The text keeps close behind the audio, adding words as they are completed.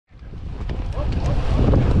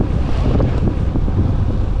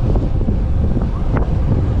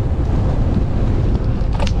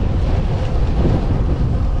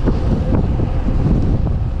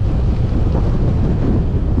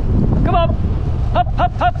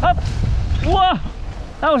hop, hop, hop. Whoa,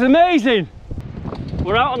 that was amazing.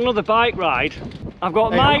 We're out on another bike ride. I've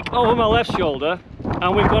got Mike over my left shoulder,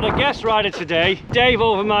 and we've got a guest rider today, Dave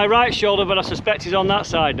over my right shoulder, but I suspect he's on that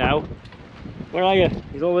side now. Where are you?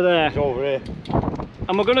 He's over there. He's over here.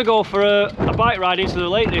 And we're going to go for a bike ride into the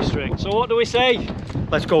Lake District. So what do we say?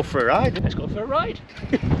 Let's go for a ride. Let's go for a ride.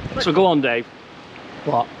 So go on, Dave.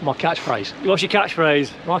 What? My catchphrase? What's your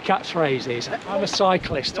catchphrase? My catchphrase is, I'm a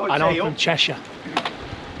cyclist and I'm from Cheshire.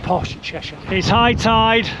 Posh Cheshire. It's high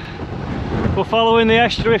tide. We're following the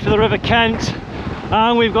estuary for the River Kent.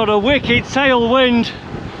 And we've got a wicked tailwind.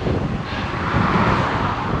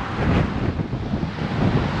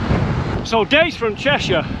 So Dave's from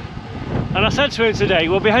Cheshire. And I said to him today,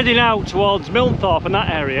 we'll be heading out towards Milnthorpe and that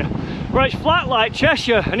area, where it's flat like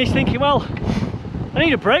Cheshire, and he's thinking, well, I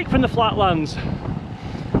need a break from the flatlands.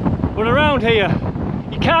 But around here,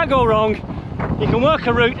 you can't go wrong. You can work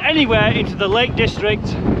a route anywhere into the Lake District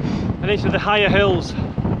and into the higher hills.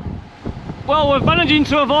 Well, we're managing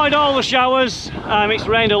to avoid all the showers. It's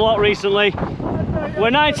rained a lot recently.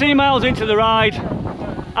 We're 19 miles into the ride,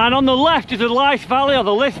 and on the left is the Lythe Valley, or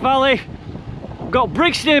the Lythe Valley. Got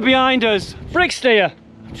Brigsteer behind us. Brigsteer.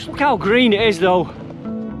 Just look how green it is though.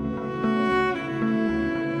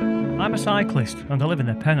 I'm a cyclist and I live in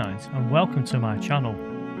the Pennines, and welcome to my channel.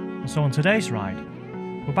 And so on today's ride,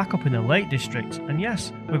 we're back up in the Lake District, and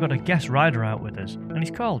yes, we've got a guest rider out with us, and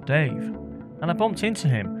he's called Dave. And I bumped into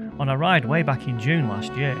him on a ride way back in June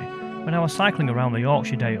last year, when I was cycling around the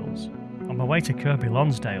Yorkshire Dales, on my way to Kirkby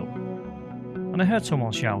Lonsdale. And I heard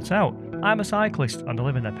someone shout out, I'm a cyclist and I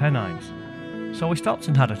live in the Pennines. So we stopped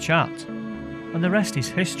and had a chat, and the rest is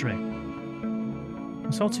history.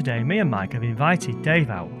 And so today, me and Mike have invited Dave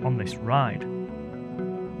out on this ride.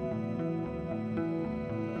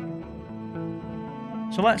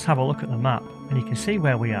 So let's have a look at the map, and you can see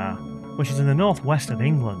where we are, which is in the northwest of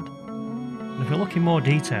England. And if we look in more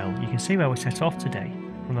detail, you can see where we set off today,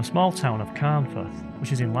 from the small town of Carnforth,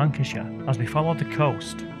 which is in Lancashire, as we followed the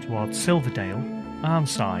coast towards Silverdale,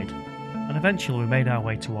 Arnside, and eventually we made our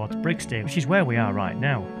way towards Brigsteer, which is where we are right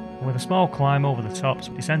now, and with a small climb over the tops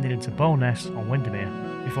descending into Bowness on Windermere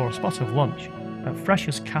before a spot of lunch at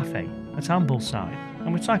Freshers Cafe at Ambleside,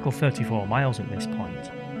 and we cycled 34 miles at this point.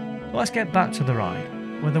 So let's get back to the ride,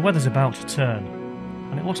 where the weather's about to turn,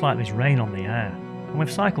 and it looks like there's rain on the air, and we've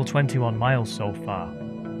cycled 21 miles so far.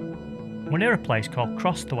 We're near a place called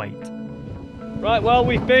Crosthwaite. Right, well,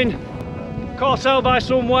 we've been caught out by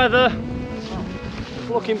some weather.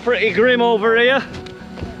 Looking pretty grim over here.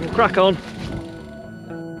 We'll crack on.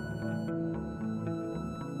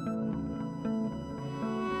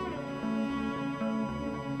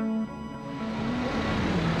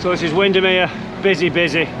 So this is Windermere, busy.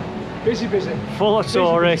 Busy. Full of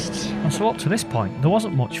tourists. And so up to this point, there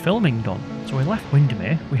wasn't much filming done. So we left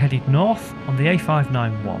Windermere, we headed north on the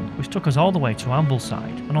A591, which took us all the way to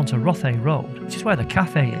Ambleside and onto Rothay Road, which is where the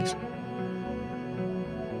cafe is.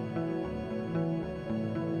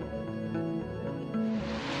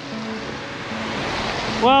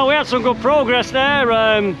 Well, we had some good progress there,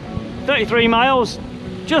 33 miles,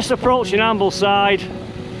 just approaching Ambleside.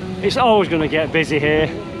 It's always going to get busy here.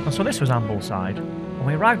 And so this was Ambleside, and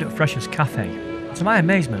we arrived at Freshers Cafe. And to my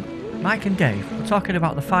amazement, Mike and Dave were talking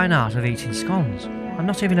about the fine art of eating scones, and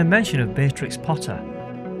not even a mention of Beatrix Potter.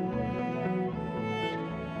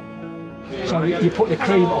 So you put the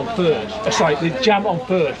cream on first, sorry, the jam on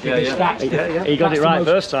first, because that's the, He got it right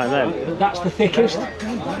first time then. That's the thickest.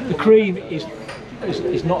 The cream is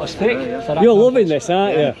not as thick. So You're loving this,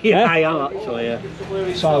 aren't you? Yeah, I am actually, yeah.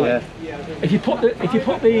 So if you put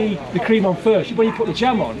the cream on first, when you put the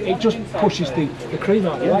jam on, it just pushes the cream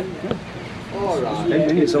out. Yeah.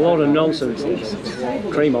 It's a load of nonsense.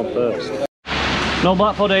 Cream on first. No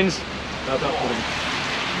black puddings. No black pudding.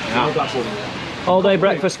 No black pudding. All day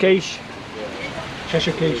breakfast quiche.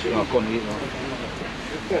 Cheshire quiche. No, I couldn't eat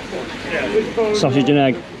that. Sausage and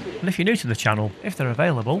egg. And if you're new to the channel, if they're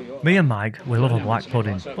available, me and Mike, we love a black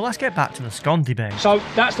pudding. But let's get back to the scone debate. So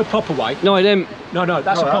that's the proper way. No, I didn't. No,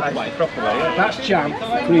 that's the proper way. That's jam,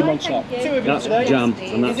 cream on top. That's jam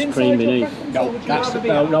and that's cream beneath. No, that's the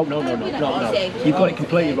no. You've got it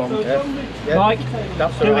completely wrong. Yeah. Mike,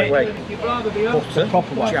 That's the right way. the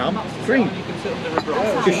proper way. Jam, cream.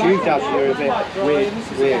 Just you guys are a bit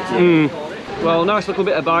weird. Well, nice little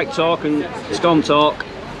bit of bike talk and scone talk.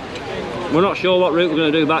 We're not sure what route we're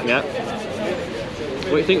going to do back yet.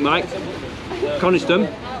 What do you think, Mike? Coniston?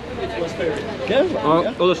 Or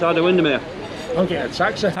other side of Windermere? I'll get a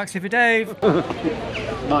taxi. Taxi for Dave!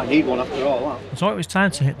 Might need one after all that. So it was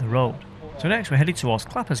time to hit the road. So next we headed towards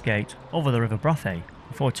Clappersgate, over the River Brothay,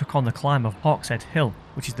 before we took on the climb of Hawkshead Hill,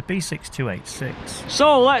 which is the B6286.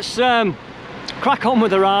 So let's crack on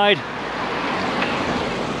with the ride.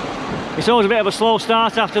 It's always a bit of a slow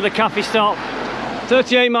start after the cafe stop.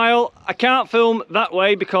 38 mile, I can't film that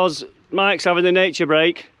way because Mike's having the nature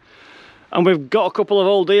break, and we've got a couple of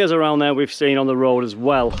old deers around there we've seen on the road as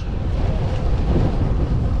well.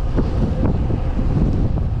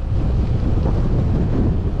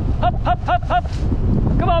 Up, up, up, up!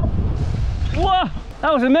 Come on! Whoa!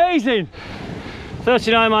 That was amazing!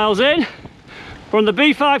 39 miles in, we're on the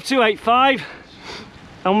B5285,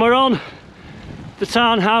 and we're on the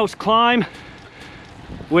townhouse climb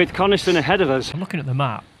with Coniston ahead of us. I'm looking at the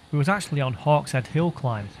map. We was actually on Hawkshead Hill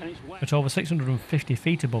climb at over 650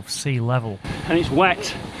 feet above sea level. And it's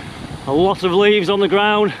wet. A lot of leaves on the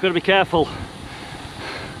ground, got to be careful.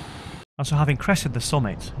 And so having crested the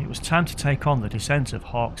summit, it was time to take on the descent of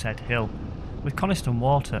Hawkshead Hill, with Coniston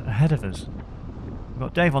Water ahead of us. We've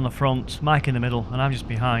got Dave on the front, Mike in the middle, and I'm just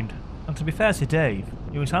behind. And to be fair to Dave,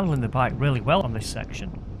 he was handling the bike really well on this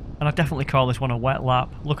section. And I'd definitely call this one a wet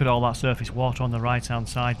lap. Look at all that surface water on the right hand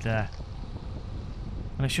side there.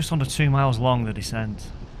 And it's just under 2 miles long, the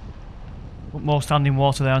descent. But more standing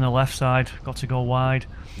water there on the left side, got to go wide.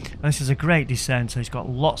 And this is a great descent, it's got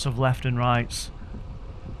lots of left and rights.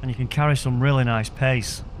 And you can carry some really nice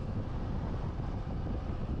pace.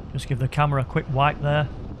 Just give the camera a quick wipe there.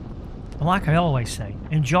 And like I always say,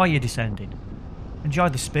 enjoy your descending. Enjoy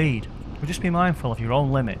the speed, but just be mindful of your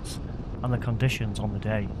own limits and the conditions on the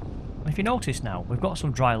day. And if you notice now, we've got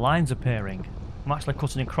some dry lines appearing. I'm actually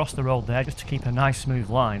cutting across the road there just to keep a nice smooth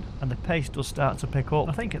line, and the pace does start to pick up.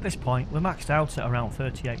 I think at this point we're maxed out at around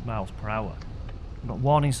 38 miles per hour. We've got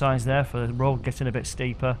warning signs there for the road getting a bit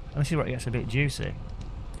steeper, and this is where it gets a bit juicy.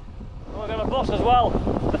 Oh, we've got a bus as well.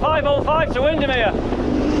 The 505 to Windermere.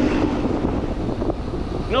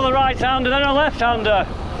 Another right-hander, then a left-hander.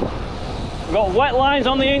 We've got wet lines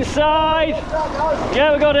on the inside.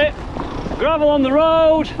 Yeah, we got it. Gravel on the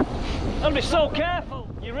road. Gotta be so careful.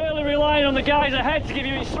 You're really relying on the guys ahead to give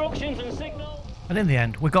you instructions and signals. And in the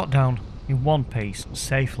end, we got down in one piece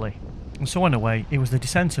safely. And so in a way, it was the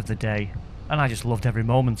descent of the day, and I just loved every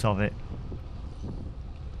moment of it.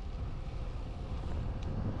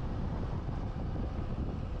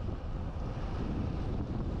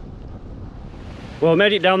 Well, I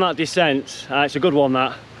made it down that descent. It's a good one,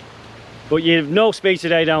 that. But you've no speed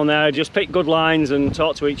today down there, just pick good lines and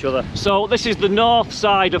talk to each other. So this is the north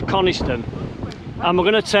side of Coniston, and we're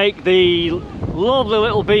going to take the lovely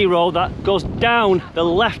little B road that goes down the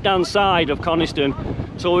left hand side of Coniston.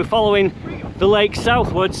 So we're following the lake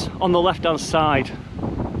southwards on the left hand side.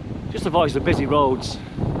 Just avoids the busy roads.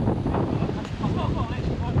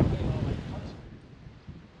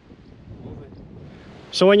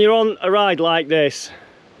 So when you're on a ride like this,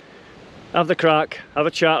 have the crack, have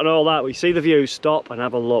a chat and all that. We see the view, stop and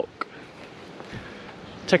have a look.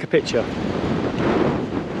 Take a picture.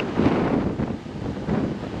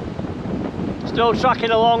 Still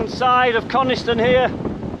tracking alongside of Coniston here.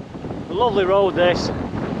 A lovely road this.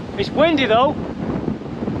 It's windy though.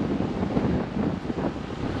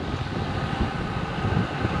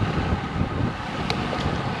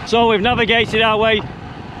 So we've navigated our way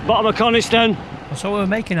bottom of Coniston. So we were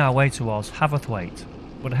making our way towards Haverthwaite.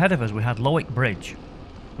 But ahead of us we had Lowick Bridge,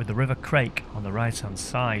 with the River Crake on the right hand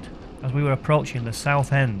side, as we were approaching the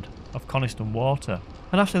south end of Coniston Water.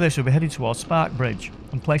 And after this we'll be heading towards Spark Bridge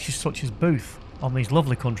and places such as Booth on these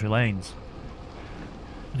lovely country lanes.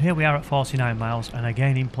 And here we are at 49 miles, and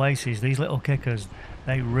again in places these little kickers,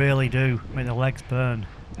 they really do make the legs burn.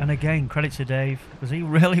 And again credit to Dave, because he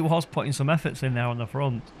really was putting some efforts in there on the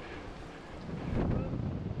front.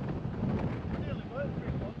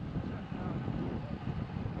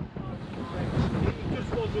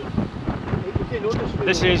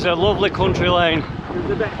 This is a lovely country lane,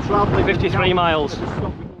 53 miles.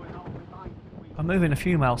 I'm moving a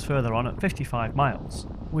few miles further on at 55 miles,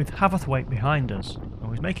 with Haverthwaite behind us, and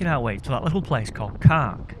we're making our way to that little place called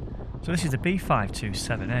Cark. So this is the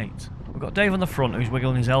B5278. We've got Dave on the front who's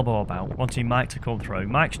wiggling his elbow about, wanting Mike to come through.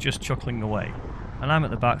 Mike's just chuckling away, and I'm at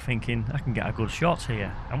the back thinking I can get a good shot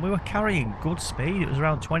here. And we were carrying good speed, it was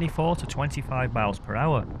around 24 to 25 miles per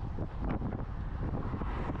hour.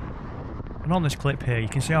 And on this clip here you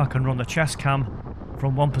can see how I can run the chest cam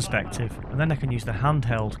from one perspective, and then I can use the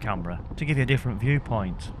handheld camera to give you a different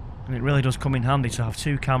viewpoint. And it really does come in handy to have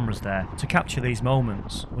two cameras there to capture these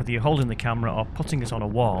moments, whether you're holding the camera or putting it on a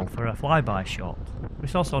wall for a flyby shot. But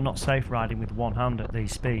it's also not safe riding with one hand at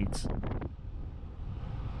these speeds.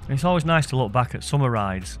 And it's always nice to look back at summer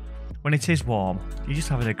rides. When it is warm, you're just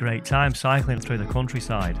having a great time cycling through the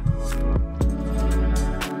countryside.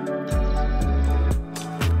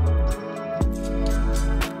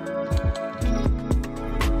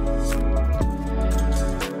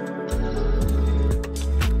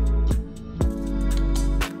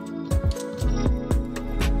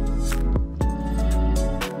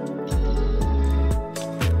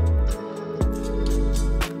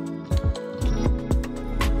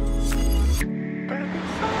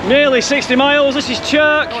 Nearly 60 miles, this is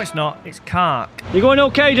Chirk. No, it's not, it's Cark. You going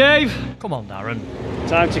okay, Dave? Come on, Darren.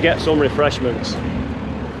 Time to get some refreshments.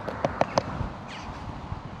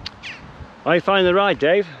 How you finding the ride,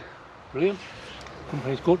 Dave? Brilliant.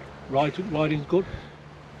 Company's good. Riding's good.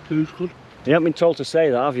 Food's good. You haven't been told to say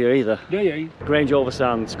that, have you, either? Yeah. Grange over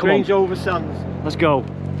Sands. Come Grange on. over Sands. Let's go.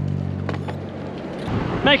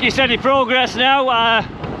 Making steady progress now.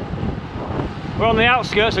 We're on the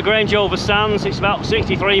outskirts of Grange over Sands. It's about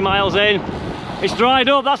 63 miles in. It's dried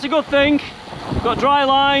up, that's a good thing. Got dry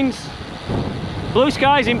lines. Blue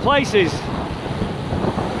skies in places.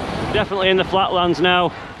 Definitely in the flatlands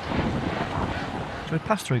now. So we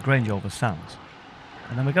passed through Grange over Sands,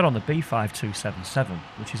 and then we got on the B5277,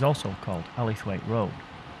 which is also called Allithwaite Road.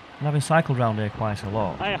 And having cycled around here quite a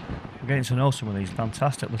lot, we're getting to know some of these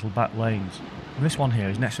fantastic little back lanes. And this one here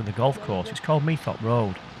is next to the golf course. It's called Meathop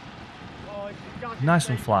Road. Nice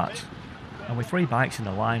and flat, and with 3 bikes in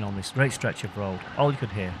a line on this great stretch of road, all you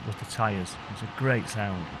could hear was the tyres. It's a great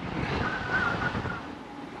sound.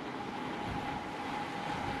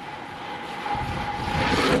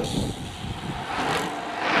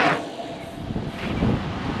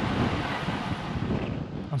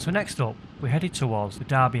 And so next up, we headed towards the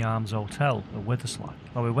Derby Arms Hotel at Witherslack,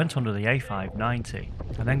 where we went under the A590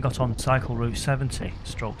 and then got on cycle route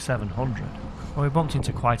 70/700, where we bumped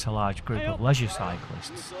into quite a large group of leisure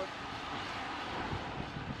cyclists.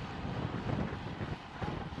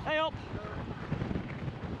 Hey up!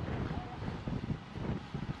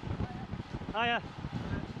 Hiya!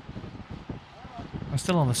 And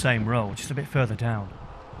still on the same road, just a bit further down,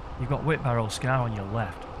 you've got Whitbarrow Scar on your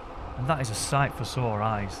left, and that is a sight for sore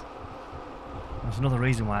eyes. That's another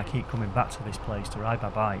reason why I keep coming back to this place to ride my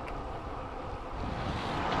bike.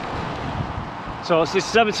 So it's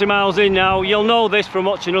 70 miles in now. You'll know this from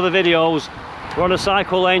watching other videos. We're on a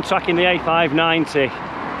cycle lane tracking the A590.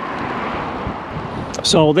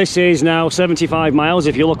 So this is now 75 miles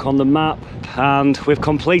if you look on the map, and we've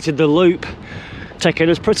completed the loop, taking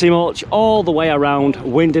us pretty much all the way around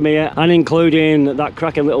Windermere and including that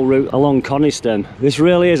cracking little route along Coniston. This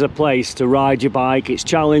really is a place to ride your bike. It's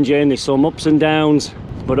challenging, there's some ups and downs,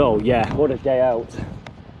 but oh yeah, what a day out.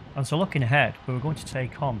 And so looking ahead, we were going to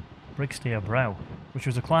take on Brigsteer Brow, which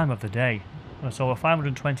was the climb of the day, and it's over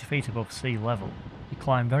 520 feet above sea level. You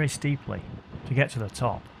climb very steeply to get to the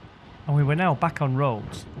top, and we were now back on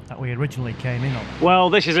roads that we originally came in on. Well,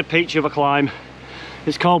 this is a peach of a climb.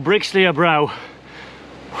 It's called Brigsteer Brow.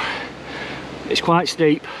 It's quite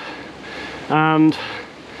steep, and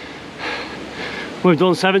we've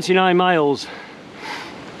done 79 miles.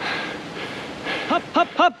 Hop, hop,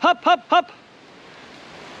 hop, hop, hop, hop.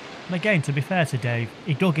 And again, to be fair to Dave,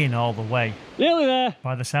 he dug in all the way. Nearly there.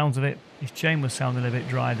 By the sounds of it, his chain was sounding a bit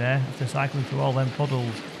dry there after cycling through all them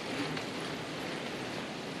puddles.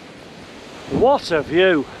 What a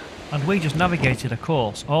view. And we just navigated a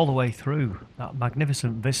course all the way through that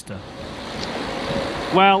magnificent vista.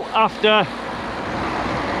 Well, after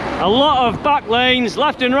a lot of back lanes,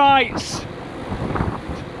 left and rights,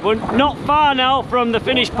 we're not far now from the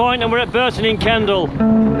finish point and we're at Burton in Kendal.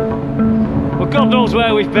 But God knows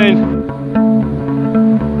where we've been.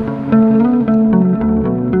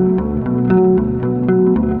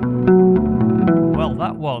 Well,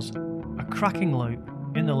 that was a cracking loop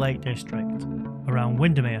in the Lake District around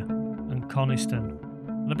Windermere and Coniston.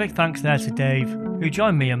 And a big thanks there to Dave, who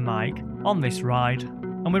joined me and Mike on this ride,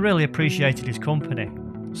 and we really appreciated his company.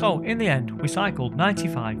 So in the end, we cycled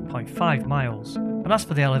 95.5 miles, and as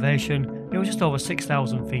for the elevation, it was just over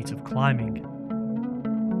 6,000 feet of climbing.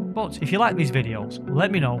 But if you like these videos,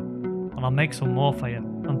 let me know, and I'll make some more for you,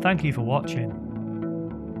 and thank you for watching.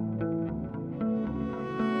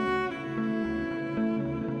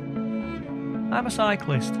 I'm a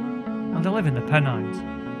cyclist, and I live in the Pennines.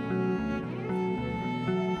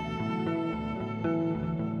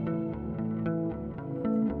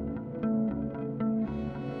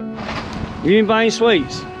 You been buying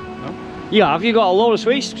sweets? No. Yeah, have you got a load of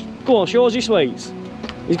sweets? Go on, show us your sweets.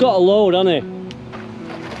 He's got a load, hasn't he?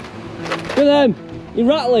 Look at them. You're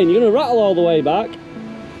rattling. You're going to rattle all the way back.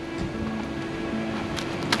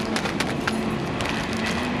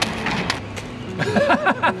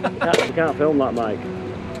 You can't film that, Mike.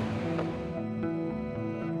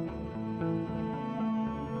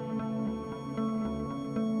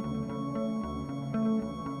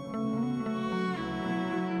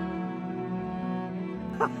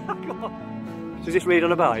 Does this read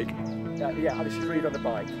on a bike? Yeah, this is read on the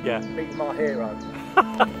bike. Yeah. Meeting my hero.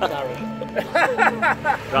 Darren.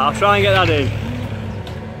 Right, I'll try and get that in.